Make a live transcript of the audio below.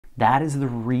That is the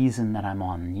reason that I'm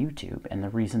on YouTube and the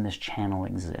reason this channel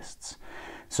exists.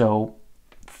 So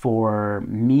for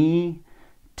me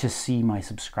to see my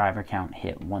subscriber count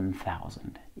hit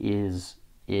 1,000 is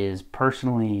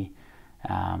personally,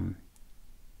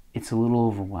 it's a little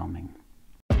overwhelming.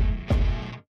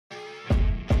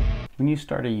 When you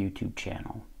start a YouTube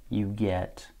channel, you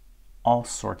get all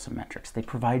sorts of metrics. They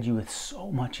provide you with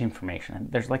so much information.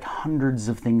 There's like hundreds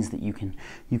of things that you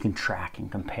can track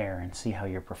and compare and see how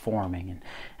you're performing,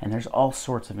 and there's all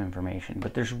sorts of information,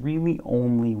 but there's really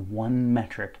only one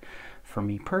metric for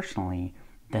me personally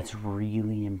that's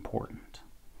really important.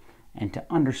 And to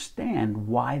understand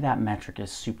why that metric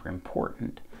is super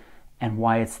important and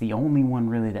why it's the only one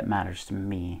really that matters to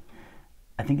me,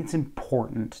 I think it's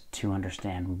important to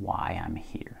understand why I'm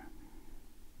here.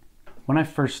 When I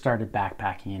first started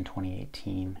backpacking in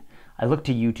 2018, I looked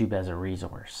to YouTube as a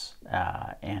resource,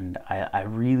 and I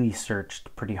really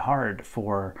searched pretty hard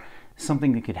for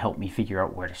something that could help me figure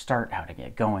out where to start, how to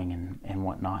get going, and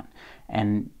whatnot.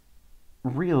 And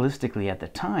realistically, at the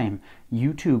time,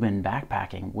 YouTube and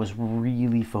backpacking was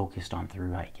really focused on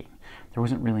through hiking. There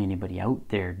wasn't really anybody out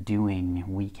there doing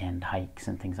weekend hikes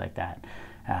and things like that.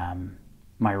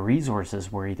 My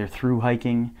resources were either through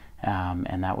hiking,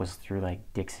 and that was through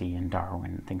like Dixie and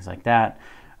Darwin and things like that,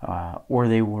 or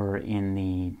they were in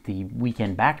the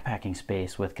weekend backpacking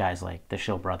space with guys like the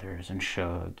Shill Brothers and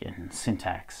Shug and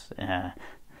Syntax.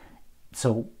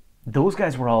 So those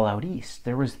guys were all out east.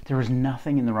 There was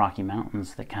nothing in the Rocky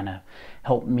Mountains that kind of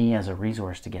helped me as a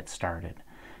resource to get started.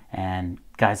 And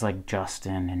guys like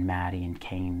Justin and Maddie and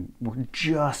Kane were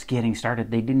just getting started.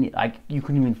 They didn't, you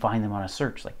couldn't even find them on a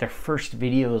search. Like their first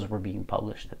videos were being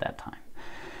published at that time.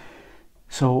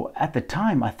 So at the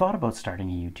time, I thought about starting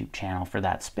a YouTube channel for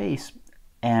that space,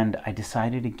 and I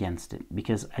decided against it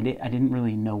because I didn't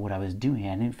really know what I was doing.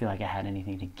 I didn't feel like I had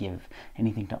anything to give,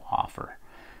 anything to offer.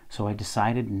 So I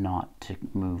decided not to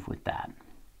move with that.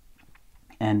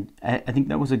 And I think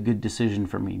that was a good decision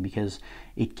for me because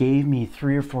it gave me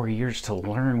 3 or 4 years to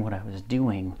learn what I was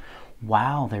doing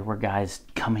while there were guys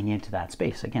coming into that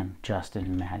space. Again, Justin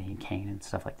and Maddie and Kane and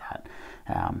stuff like that.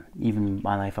 Even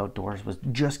My Life Outdoors was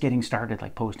just getting started,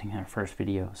 like posting their first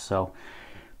videos. So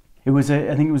I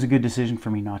think it was a good decision for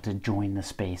me not to join the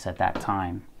space at that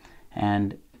time.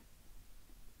 And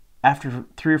after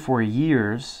 3 or 4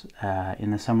 years,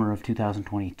 in the summer of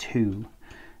 2022,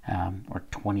 or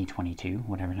 2022,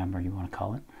 whatever number you want to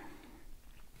call it.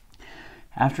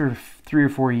 After 3 or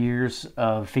 4 years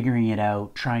of figuring it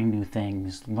out, trying new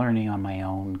things, learning on my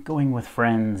own, going with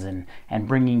friends and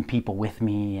bringing people with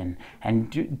me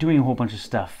and doing a whole bunch of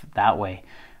stuff that way,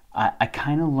 I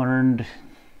kind of learned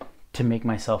to make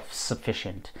myself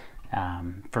sufficient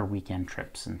for weekend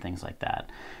trips and things like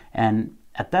that. And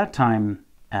at that time,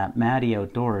 Maddie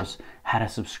Outdoors had a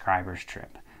subscribers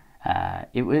trip.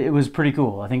 It was pretty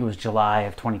cool. I think it was July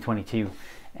of 2022,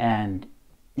 and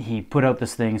he put out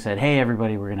this thing, said, hey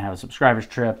everybody, we're gonna have a subscribers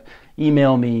trip,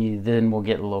 email me, then we'll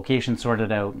get the location sorted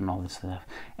out and all this stuff.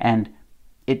 And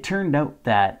it turned out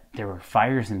that there were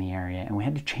fires in the area and we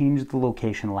had to change the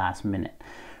location last minute,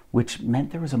 which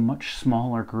meant there was a much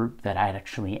smaller group that I'd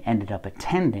actually ended up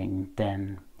attending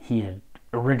than he had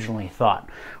originally thought,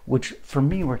 which for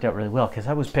me worked out really well because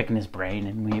I was picking his brain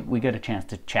and we got a chance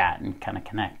to chat and kind of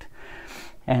connect.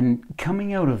 And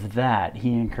coming out of that,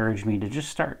 he encouraged me to just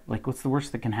start. Like, what's the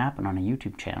worst that can happen on a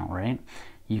YouTube channel, right?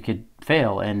 You could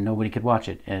fail and nobody could watch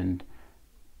it, and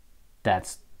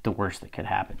that's the worst that could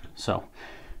happen. So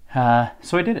I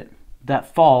did it.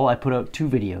 That fall, I put out 2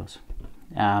 videos.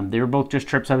 They were both just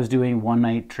trips I was doing,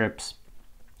 one-night trips,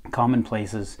 common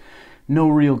places. No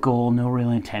real goal, no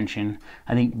real intention.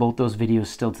 I think both those videos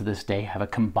still to this day have a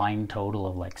combined total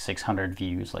of like 600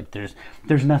 views. Like there's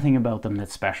nothing about them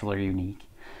that's special or unique,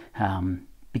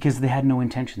 because they had no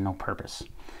intention, no purpose.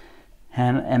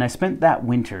 And I spent that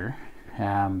winter,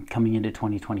 coming into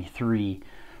 2023,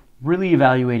 really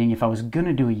evaluating if I was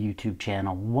gonna do a YouTube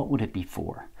channel, what would it be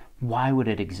for? Why would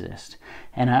it exist?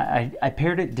 And I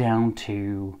pared it down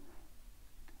to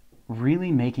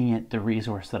really making it the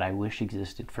resource that I wish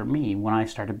existed for me when I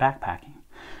started backpacking.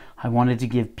 I wanted to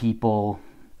give people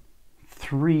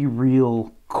 3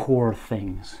 real core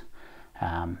things.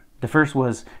 The first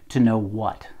was to know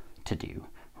what to do,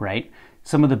 right?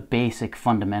 Some of the basic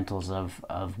fundamentals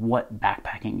of what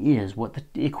backpacking is, what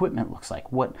the equipment looks like,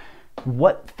 what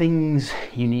things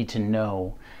you need to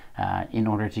know in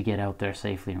order to get out there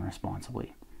safely and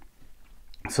responsibly.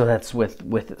 So that's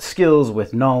with skills,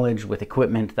 with knowledge, with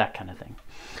equipment, that kind of thing.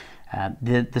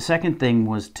 The second thing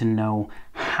was to know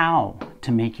how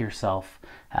to make yourself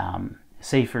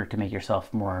safer, to make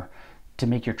yourself more to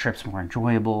make your trips more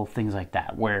enjoyable, things like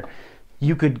that, where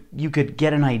you could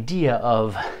get an idea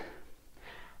of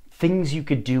things you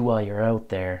could do while you're out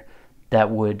there that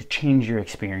would change your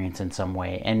experience in some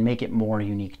way and make it more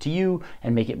unique to you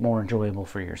and make it more enjoyable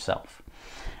for yourself.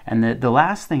 And the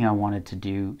last thing I wanted to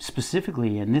do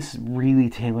specifically, and this really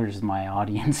tailors my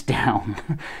audience down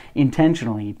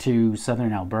intentionally to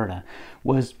Southern Alberta,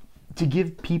 was to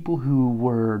give people who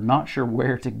were not sure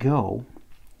where to go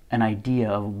an idea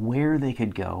of where they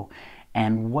could go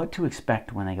and what to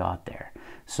expect when they got there.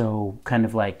 So kind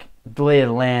of like the lay of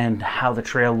the land, how the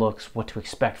trail looks, what to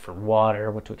expect for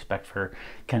water, what to expect for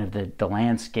kind of the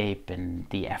landscape and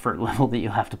the effort level that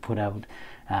you'll have to put out.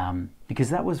 Because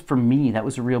that was, for me, that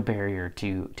was a real barrier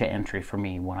to entry for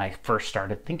me when I first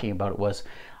started thinking about it. Was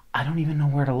I don't even know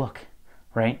where to look,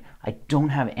 right? I don't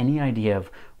have any idea of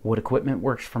what equipment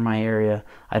works for my area.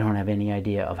 I don't have any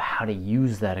idea of how to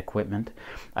use that equipment.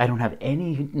 I don't have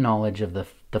any knowledge of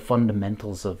the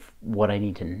fundamentals of what I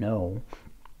need to know.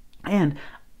 And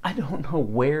I don't know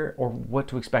where or what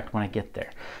to expect when I get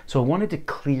there. So I wanted to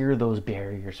clear those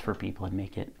barriers for people and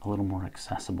make it a little more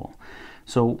accessible.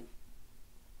 So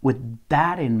with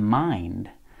that in mind,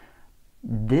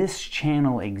 this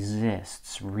channel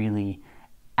exists really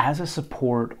as a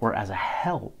support or as a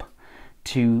help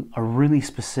to a really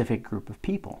specific group of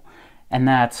people. And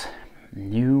that's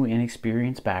new,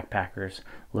 inexperienced backpackers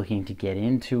looking to get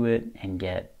into it and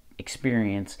get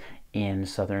experience in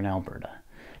Southern Alberta.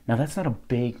 Now, that's not a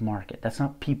big market. That's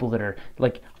not people that are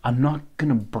like, I'm not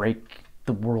gonna break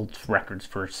the world's records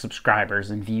for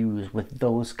subscribers and views with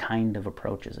those kind of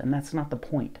approaches. And that's not the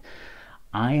point.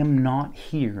 I am not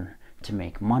here to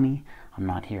make money. I'm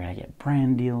not here to get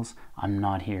brand deals. I'm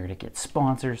not here to get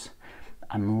sponsors.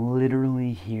 I'm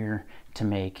literally here to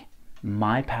make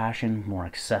my passion more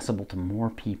accessible to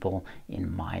more people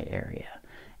in my area.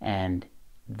 And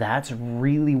that's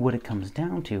really what it comes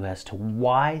down to as to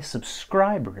why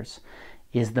subscribers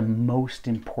is the most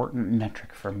important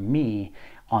metric for me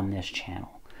on this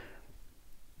channel.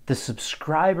 The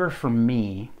subscriber for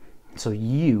me, so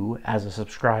you as a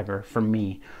subscriber for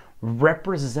me,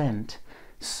 represent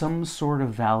some sort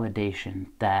of validation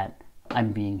that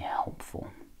I'm being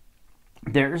helpful.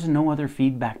 There's no other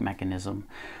feedback mechanism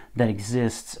that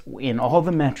exists in all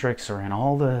the metrics or in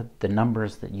all the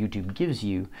numbers that YouTube gives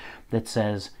you that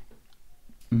says,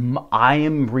 I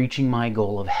am reaching my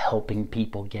goal of helping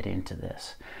people get into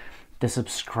this. The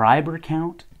subscriber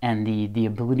count and the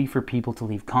ability for people to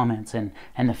leave comments and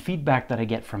the feedback that I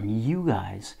get from you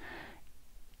guys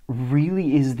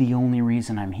really is the only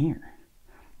reason I'm here.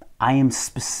 I am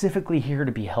specifically here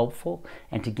to be helpful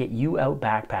and to get you out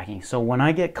backpacking. So when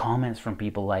I get comments from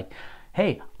people like,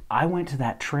 hey, I went to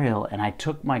that trail and I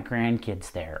took my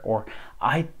grandkids there, or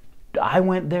I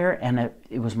went there and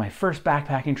it was my first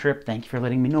backpacking trip. Thank you for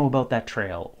letting me know about that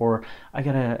trail. Or I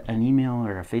got an email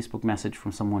or a Facebook message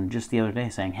from someone just the other day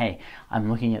saying, hey, I'm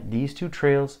looking at these two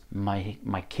trails.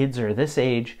 My kids are this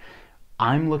age.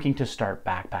 I'm looking to start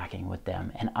backpacking with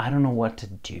them and I don't know what to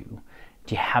do.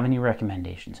 Do you have any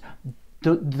recommendations?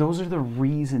 Those are the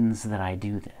reasons that I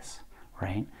do this,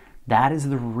 right? That is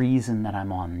the reason that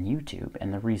I'm on YouTube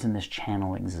and the reason this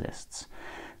channel exists.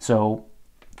 So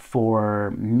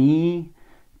for me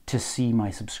to see my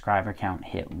subscriber count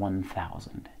hit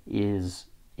 1,000 is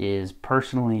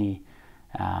personally,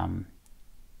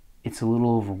 it's a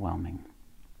little overwhelming.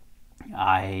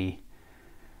 I'm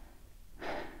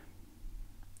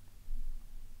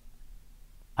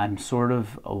sort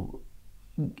of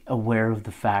aware of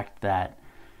the fact that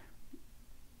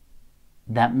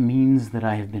that means that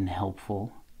I have been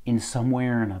helpful in some way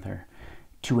or another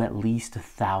to at least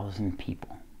 1,000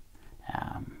 people.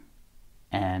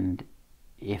 And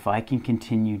if I can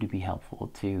continue to be helpful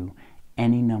to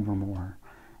any number more,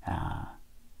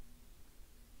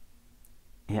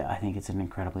 yeah, I think it's an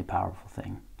incredibly powerful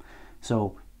thing.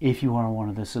 So if you are one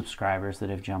of the subscribers that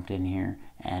have jumped in here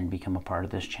and become a part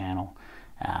of this channel,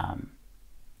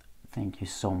 thank you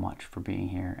so much for being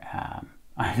here.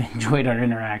 I've enjoyed our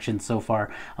interaction so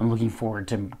far. I'm looking forward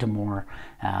to more,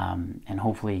 and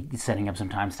hopefully setting up some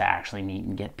times to actually meet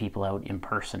and get people out in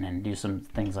person and do some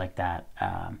things like that.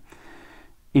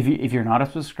 If you're not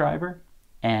a subscriber,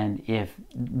 and if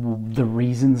the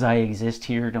reasons I exist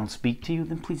here don't speak to you,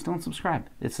 then please don't subscribe.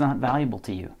 It's not valuable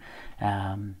to you.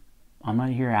 I'm not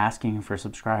here asking for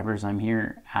subscribers. I'm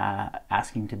here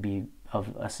asking to be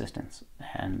of assistance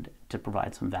and to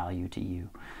provide some value to you.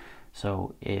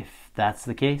 So if that's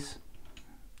the case,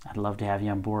 I'd love to have you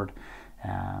on board.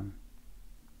 And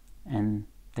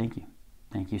thank you.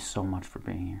 Thank you so much for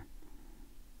being here.